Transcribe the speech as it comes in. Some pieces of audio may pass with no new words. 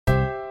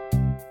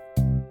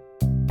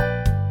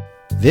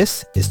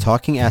This is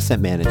Talking Asset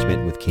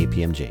Management with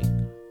KPMG.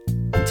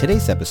 In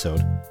today's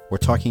episode, we're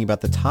talking about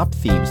the top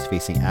themes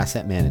facing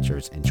asset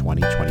managers in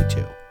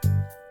 2022.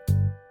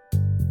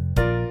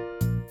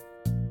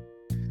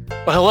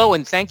 Well, hello,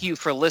 and thank you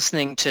for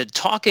listening to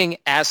Talking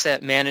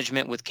Asset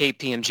Management with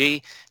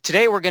KPMG.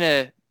 Today, we're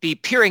going to be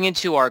peering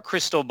into our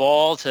crystal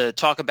ball to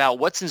talk about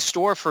what's in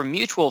store for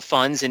mutual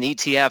funds and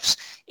ETFs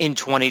in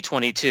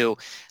 2022.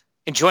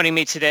 And joining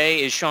me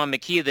today is Sean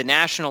McKee, the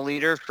national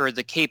leader for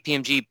the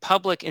KPMG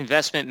Public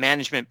Investment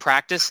Management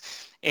Practice.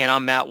 And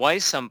I'm Matt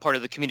Weiss. I'm part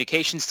of the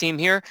communications team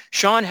here.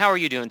 Sean, how are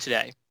you doing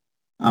today?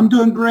 I'm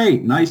doing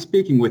great. Nice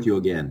speaking with you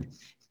again.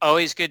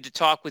 Always good to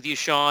talk with you,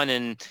 Sean.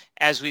 And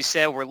as we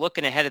said, we're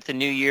looking ahead at the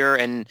new year.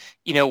 And,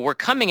 we're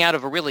coming out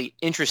of a really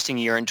interesting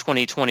year in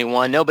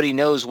 2021. Nobody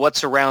knows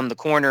what's around the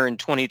corner in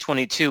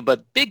 2022.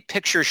 But big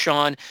picture,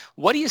 Sean,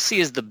 what do you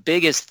see as the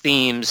biggest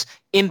themes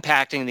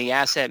impacting the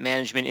asset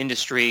management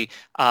industry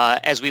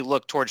as we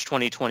look towards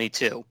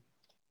 2022?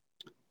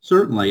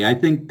 Certainly. I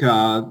think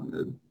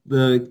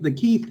the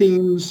key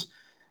themes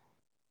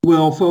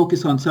will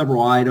focus on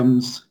several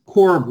items,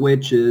 core of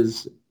which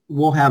is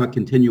we'll have a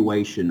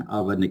continuation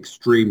of an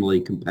extremely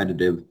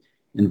competitive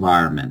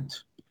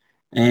environment.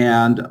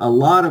 And a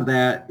lot of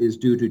that is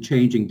due to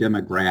changing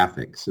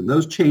demographics. And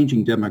those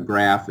changing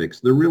demographics,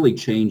 they're really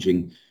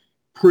changing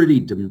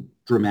pretty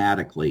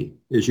dramatically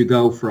as you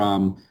go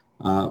from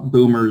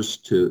boomers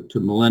to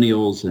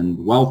millennials and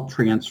wealth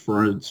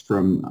transference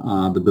from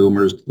the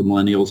boomers to the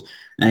millennials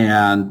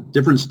and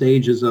different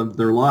stages of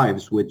their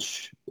lives,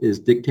 which is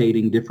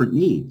dictating different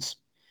needs.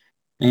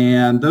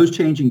 And those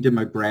changing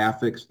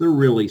demographics, they're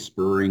really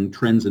spurring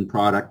trends in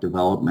product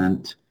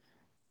development.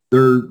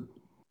 They're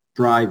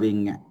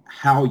driving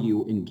how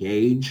you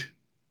engage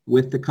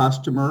with the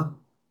customer.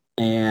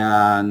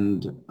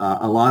 And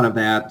a lot of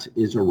that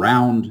is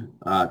around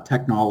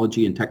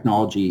technology and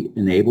technology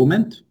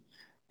enablement.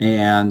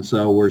 And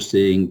so we're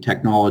seeing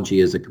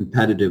technology as a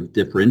competitive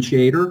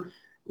differentiator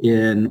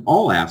in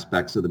all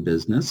aspects of the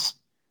business.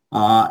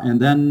 And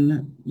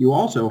then you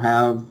also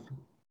have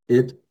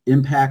it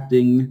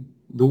impacting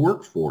the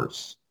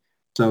workforce.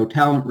 So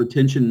talent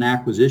retention and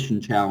acquisition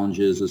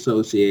challenges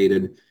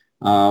associated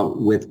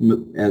with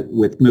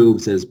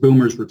moves as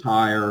boomers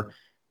retire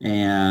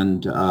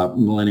and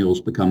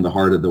millennials become the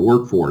heart of the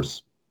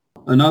workforce.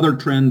 Another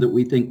trend that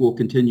we think will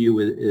continue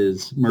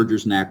is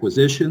mergers and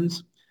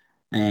acquisitions.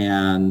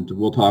 And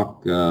we'll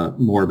talk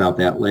more about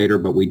that later,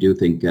 but we do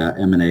think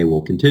M&A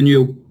will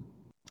continue.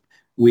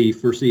 We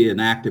foresee an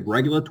active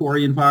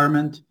regulatory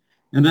environment.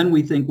 And then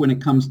we think when it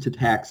comes to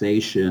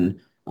taxation,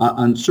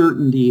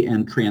 uncertainty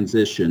and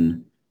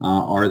transition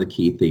are the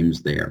key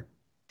themes there.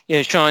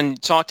 Yeah, Sean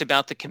talked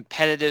about the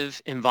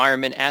competitive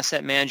environment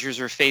asset managers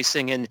are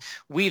facing, and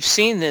we've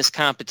seen this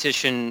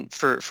competition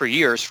for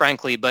years,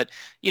 frankly, but,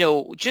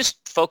 just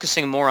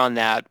focusing more on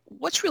that,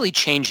 what's really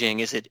changing?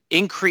 Is it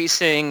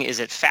increasing? Is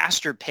it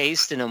faster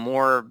paced in a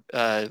more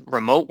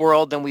remote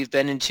world than we've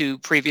been into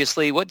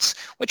previously? What's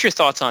your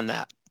thoughts on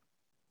that?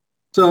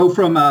 So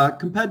from a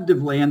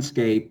competitive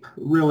landscape,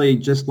 really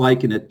just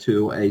liken it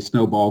to a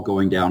snowball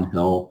going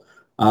downhill.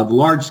 The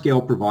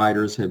large-scale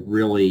providers have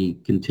really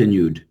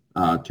continued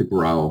to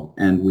grow,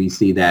 and we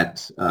see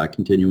that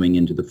continuing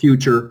into the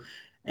future.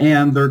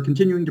 And they're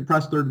continuing to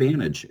press their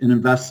advantage and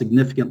invest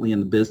significantly in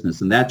the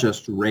business, and that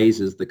just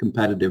raises the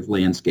competitive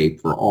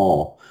landscape for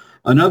all.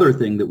 Another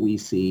thing that we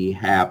see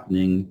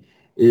happening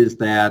is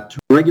that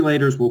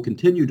regulators will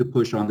continue to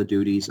push on the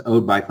duties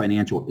owed by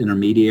financial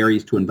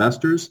intermediaries to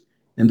investors,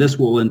 and this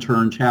will in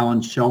turn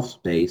challenge shelf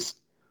space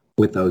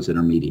with those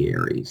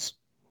intermediaries.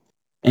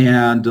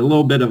 And a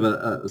little bit of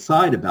a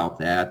aside about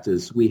that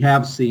is we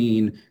have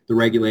seen the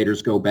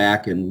regulators go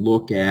back and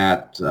look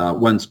at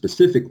one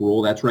specific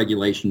rule, that's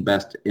regulation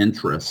best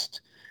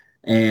interest,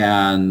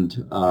 and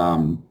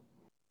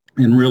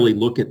really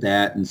look at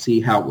that and see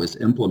how it was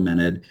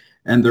implemented.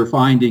 And they're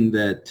finding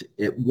that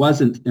it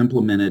wasn't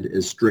implemented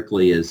as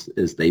strictly as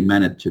they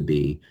meant it to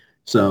be.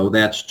 So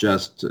that's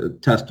just a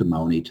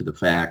testimony to the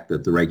fact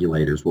that the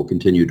regulators will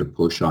continue to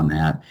push on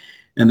that.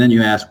 And then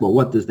you ask, well,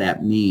 what does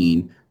that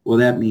mean? Well,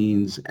 that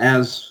means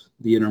as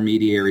the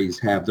intermediaries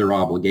have their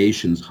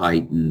obligations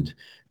heightened,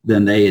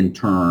 then they in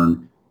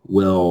turn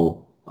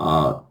will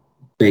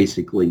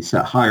basically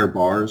set higher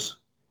bars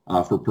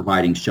for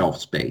providing shelf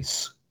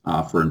space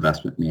for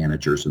investment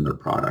managers and their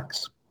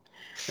products.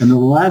 And the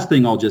last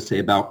thing I'll just say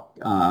about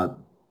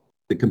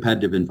the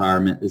competitive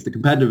environment is the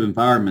competitive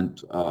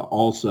environment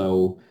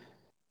also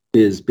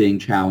is being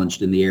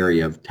challenged in the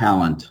area of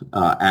talent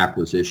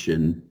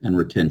acquisition and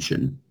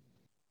retention.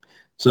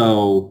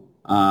 So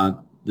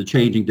the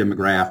changing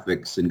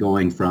demographics and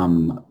going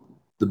from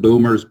the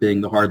boomers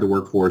being the heart of the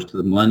workforce to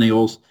the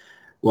millennials,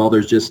 well,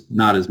 there's just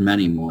not as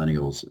many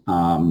millennials.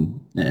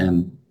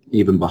 And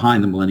even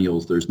behind the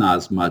millennials, there's not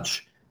as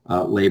much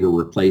labor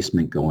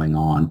replacement going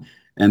on.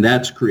 And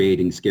that's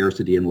creating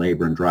scarcity in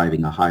labor and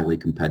driving a highly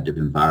competitive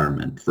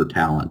environment for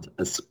talent,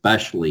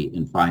 especially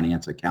in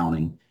finance,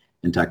 accounting,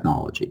 and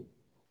technology.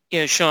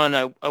 Sean,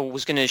 I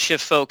was going to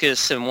shift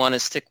focus and want to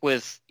stick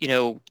with,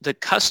 the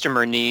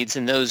customer needs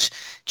and those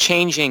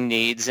changing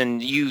needs.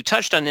 And you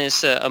touched on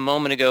this a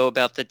moment ago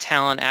about the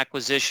talent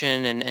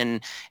acquisition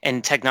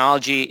and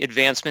technology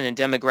advancement and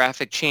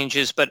demographic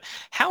changes. But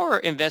how are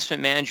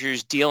investment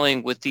managers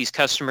dealing with these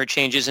customer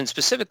changes? And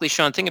specifically,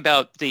 Sean, think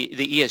about the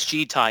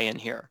ESG tie-in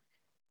here.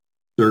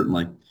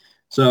 Certainly.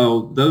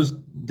 So those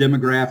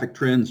demographic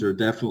trends are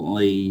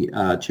definitely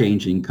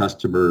changing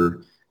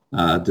customer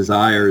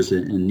desires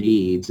and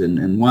needs.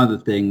 And one of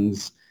the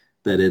things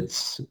that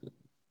it's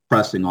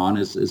pressing on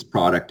is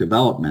product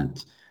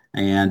development.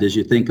 And as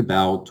you think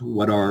about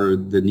what are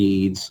the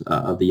needs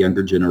of the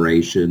younger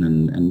generation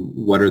and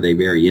what are they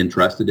very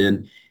interested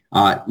in,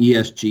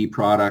 ESG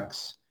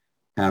products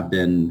have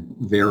been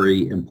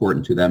very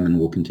important to them and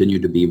will continue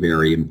to be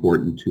very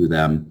important to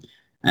them.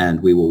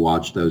 And we will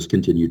watch those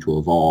continue to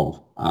evolve.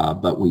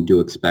 But we do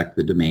expect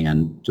the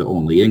demand to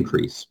only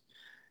increase.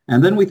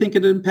 And then we think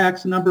it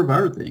impacts a number of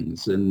other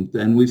things,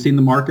 and we've seen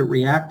the market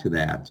react to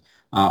that.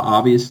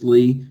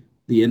 Obviously,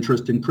 the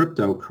interest in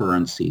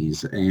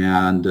cryptocurrencies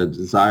and a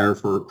desire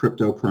for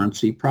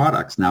cryptocurrency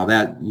products. Now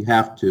that you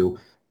have to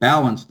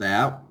balance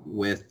that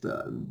with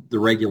the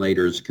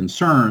regulators'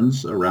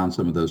 concerns around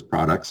some of those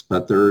products,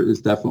 but there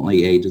is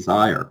definitely a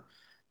desire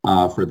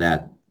for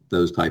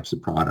those types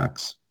of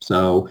products.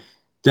 So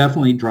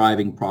definitely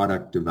driving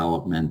product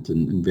development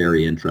and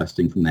very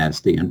interesting from that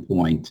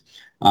standpoint.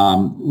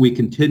 We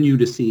continue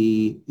to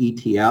see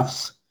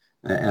ETFs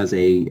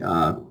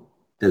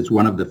as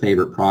one of the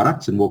favorite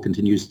products, and we'll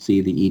continue to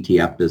see the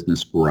ETF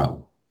business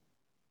grow.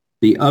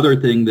 The other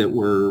thing that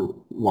we're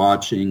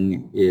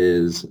watching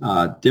is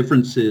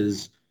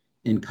differences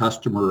in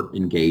customer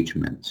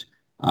engagement,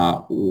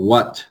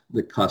 what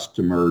the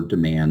customer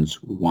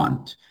demands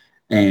want.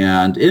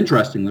 And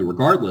interestingly,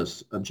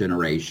 regardless of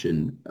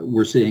generation,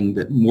 we're seeing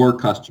that more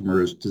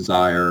customers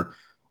desire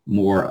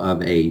more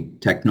of a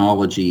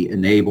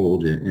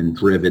technology-enabled and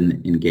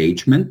driven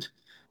engagement.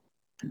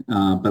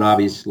 But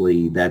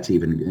obviously, that's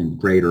even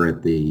greater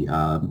at the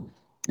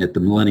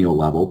millennial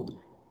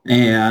level.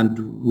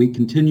 And we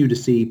continue to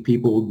see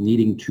people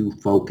needing to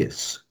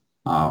focus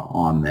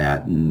on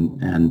that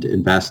and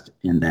invest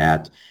in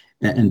that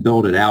and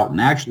build it out.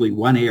 And actually,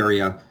 one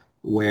area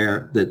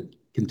that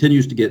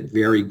continues to get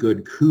very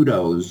good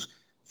kudos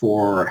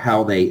for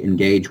how they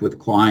engage with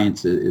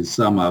clients is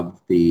some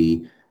of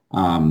the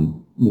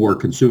more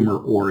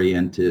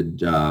consumer-oriented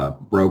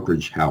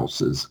brokerage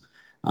houses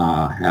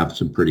have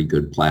some pretty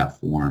good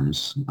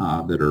platforms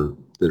that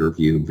are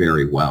viewed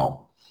very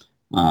well.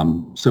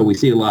 So we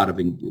see a lot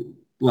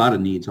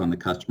of needs on the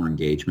customer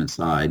engagement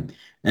side,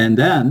 and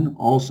then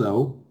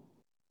also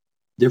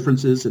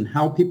differences in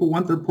how people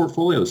want their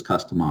portfolios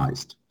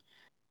customized,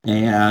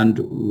 and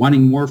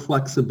wanting more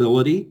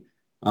flexibility,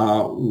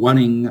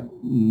 wanting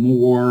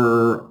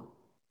more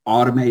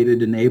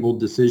automated enabled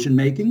decision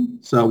making.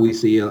 So we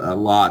see a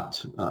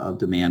lot of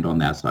demand on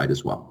that side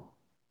as well.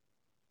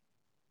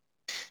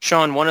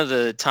 Sean, one of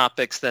the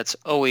topics that's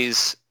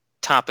always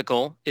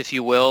topical, if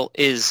you will,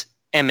 is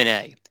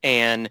M&A.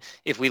 And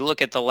if we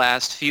look at the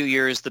last few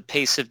years, the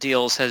pace of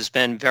deals has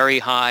been very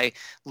high.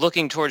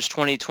 Looking towards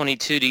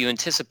 2022, do you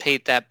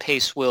anticipate that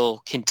pace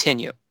will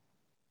continue?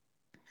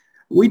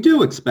 We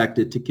do expect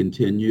it to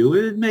continue.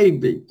 It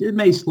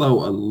may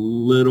slow a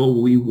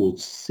little. We will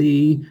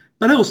see,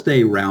 but it'll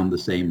stay around the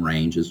same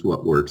range as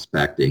what we're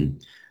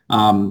expecting.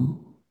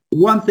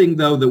 One thing,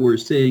 though, that we're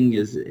seeing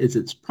is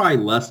it's probably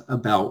less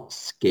about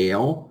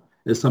scale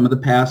as some of the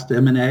past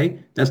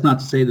M&A. That's not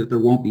to say that there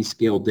won't be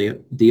scale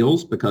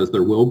deals, because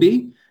there will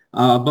be.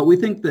 But we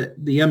think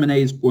that the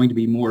M&A is going to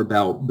be more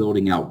about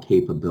building out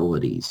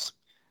capabilities.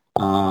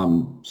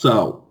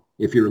 So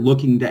if you're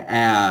looking to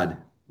add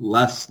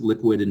less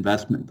liquid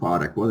investment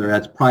product, whether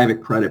that's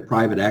private credit,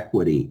 private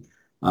equity,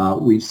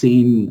 we've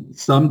seen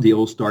some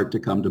deals start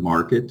to come to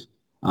market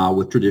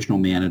with traditional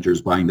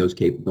managers buying those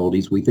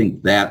capabilities. We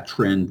think that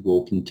trend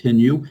will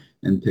continue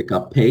and pick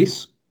up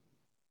pace.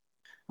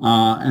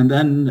 And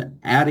then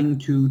adding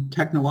to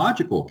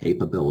technological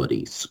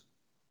capabilities,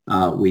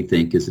 we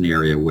think is an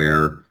area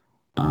where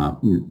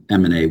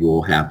M&A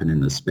will happen in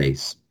this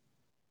space.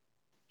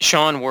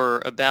 Sean,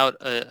 we're about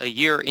a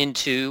year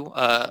into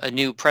a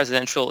new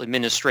presidential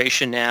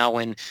administration now,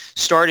 and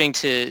starting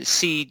to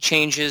see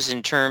changes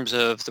in terms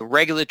of the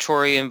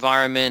regulatory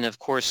environment. Of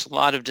course, a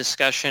lot of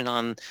discussion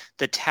on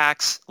the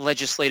tax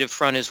legislative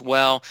front as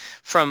well.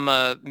 From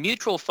a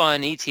mutual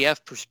fund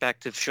ETF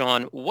perspective,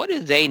 Sean, what do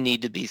they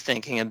need to be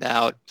thinking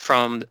about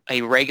from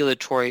a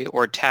regulatory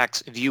or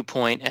tax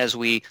viewpoint as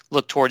we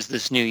look towards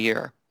this new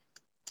year?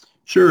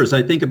 Sure. As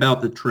I think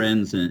about the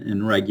trends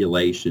in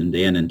regulation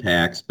and in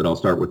tax, but I'll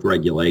start with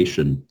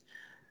regulation.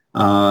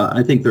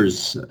 I think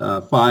there's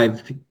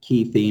 5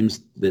 key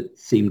themes that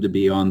seem to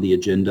be on the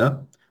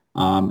agenda,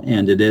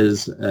 and it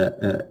is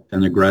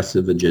an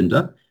aggressive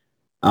agenda.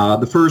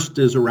 The first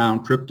is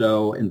around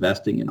crypto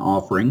investing and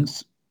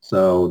offerings.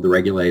 So the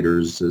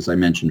regulators, as I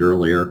mentioned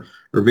earlier,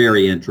 are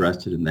very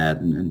interested in that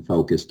and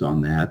focused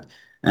on that.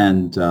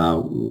 And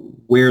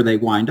where they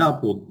wind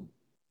up will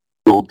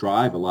will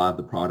drive a lot of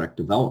the product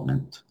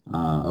development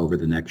over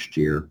the next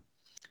year.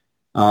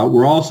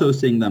 We're also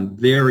seeing them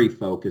the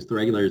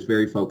regulators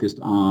very focused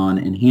on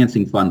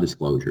enhancing fund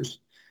disclosures,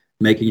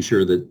 making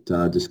sure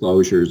that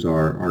disclosures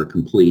are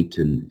complete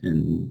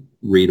and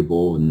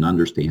readable and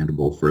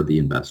understandable for the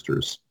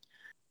investors.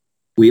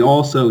 We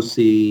also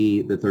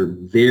see that they're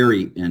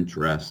very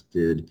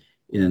interested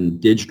in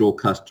digital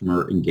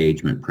customer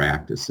engagement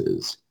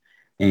practices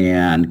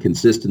and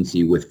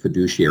consistency with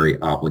fiduciary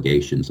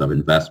obligations of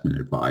investment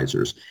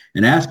advisors,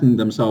 and asking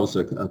themselves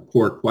a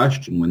core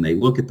question when they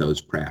look at those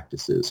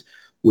practices,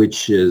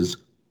 which is,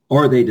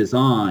 are they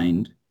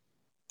designed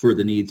for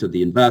the needs of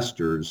the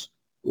investors,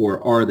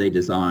 or are they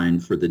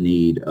designed for the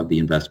need of the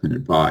investment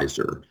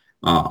advisor?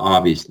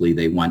 Obviously,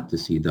 they want to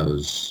see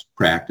those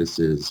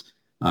practices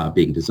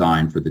being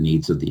designed for the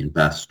needs of the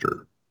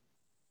investor.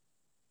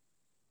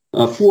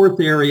 A fourth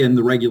area in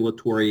the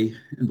regulatory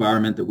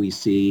environment that we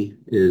see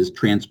is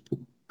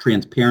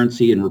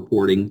transparency and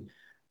reporting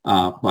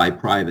by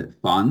private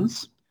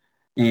funds.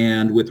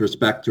 And with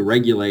respect to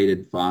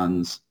regulated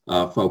funds,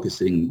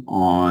 focusing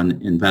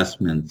on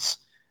investments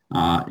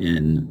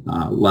in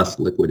less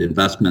liquid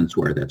investments,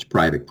 whether that's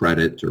private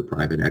credit or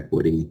private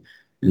equity,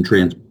 and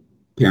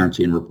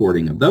transparency and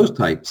reporting of those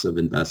types of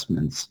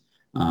investments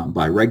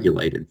by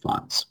regulated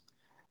funds.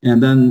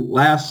 And then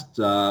last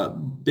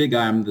big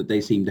item that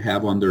they seem to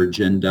have on their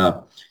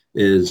agenda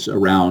is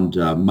around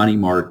the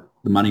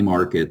money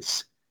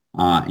markets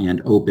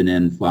and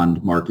open-end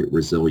fund market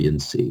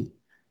resiliency.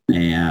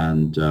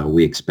 And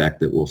we expect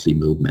that we'll see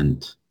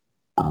movement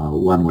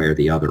one way or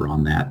the other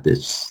on that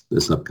this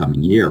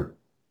upcoming year.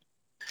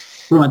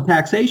 From a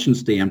taxation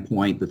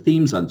standpoint, the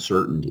theme's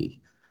uncertainty.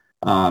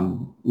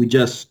 We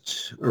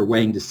just are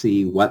waiting to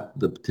see what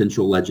the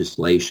potential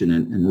legislation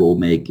and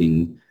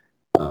rulemaking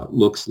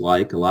looks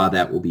like. A lot of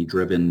that will be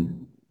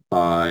driven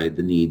by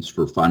the needs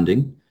for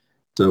funding.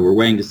 So we're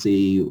waiting to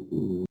see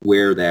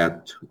where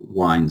that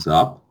winds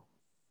up.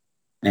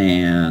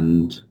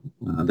 And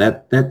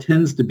that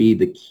tends to be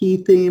the key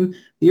theme.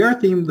 The other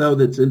theme, though,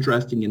 that's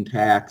interesting in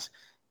tax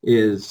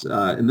is,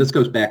 and this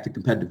goes back to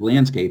competitive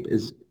landscape,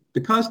 is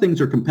because things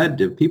are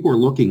competitive, people are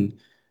looking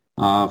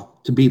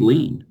to be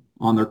lean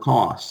on their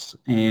costs.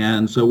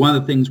 And so one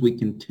of the things we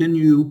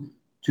continue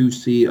to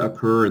see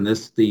occur, and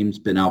this theme's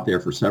been out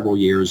there for several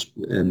years,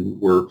 and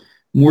we're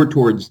more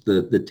towards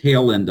the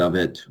tail end of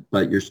it,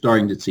 but you're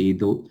starting to see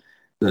the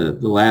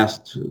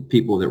last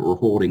people that were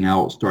holding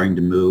out starting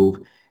to move,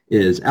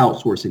 is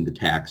outsourcing the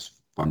tax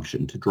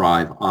function to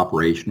drive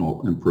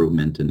operational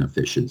improvement and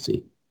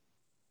efficiency.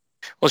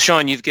 Well,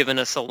 Sean, you've given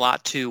us a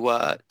lot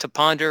to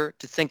ponder,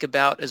 to think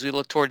about as we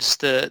look towards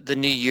the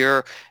new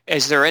year.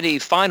 Is there any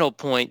final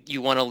point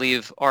you want to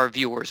leave our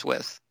viewers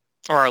with,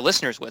 or our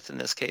listeners with in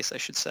this case, I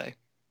should say?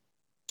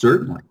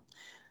 Certainly.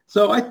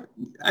 So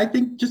I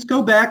think just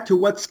go back to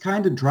what's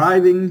kind of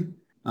driving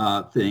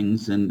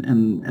things.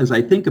 And as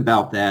I think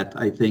about that,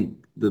 I think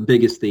the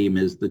biggest theme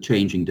is the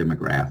changing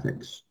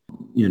demographics.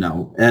 You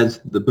know,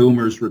 as the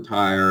boomers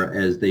retire,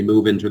 as they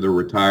move into their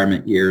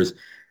retirement years,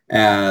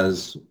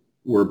 as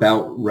we're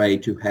about ready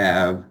to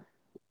have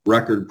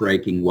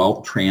record-breaking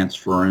wealth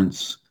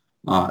transference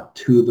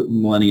to the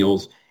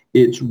millennials,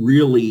 it's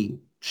really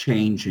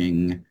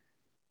changing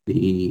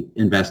the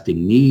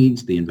investing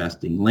needs, the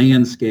investing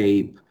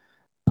landscape,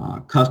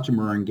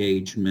 customer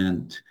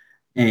engagement,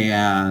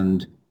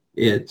 and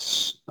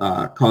it's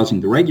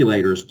causing the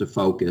regulators to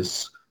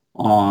focus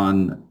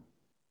on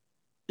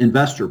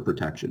investor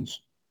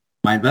protections.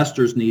 My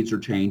investors' needs are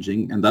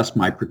changing, and thus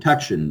my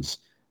protections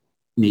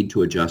need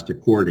to adjust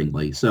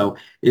accordingly. So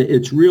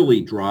it's really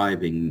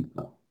driving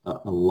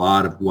a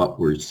lot of what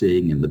we're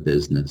seeing in the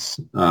business.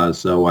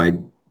 So I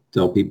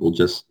tell people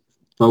just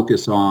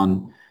focus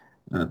on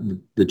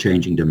the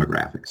changing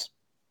demographics.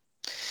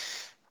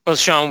 Well,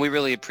 Sean, we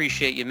really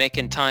appreciate you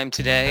making time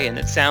today, and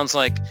it sounds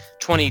like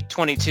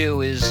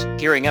 2022 is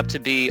gearing up to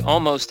be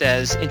almost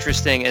as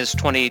interesting as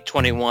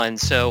 2021.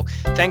 So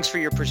thanks for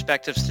your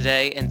perspectives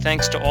today, and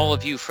thanks to all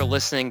of you for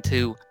listening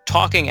to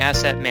Talking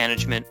Asset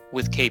Management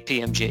with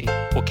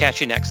KPMG. We'll catch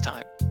you next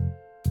time.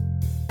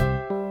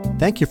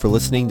 Thank you for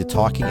listening to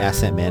Talking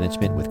Asset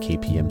Management with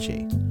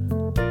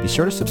KPMG. Be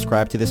sure to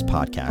subscribe to this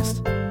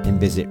podcast and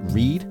visit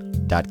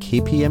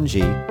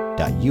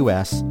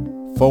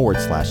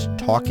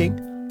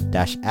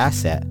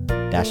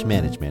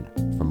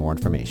read.kpmg.us/talking-asset-management for more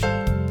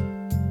information.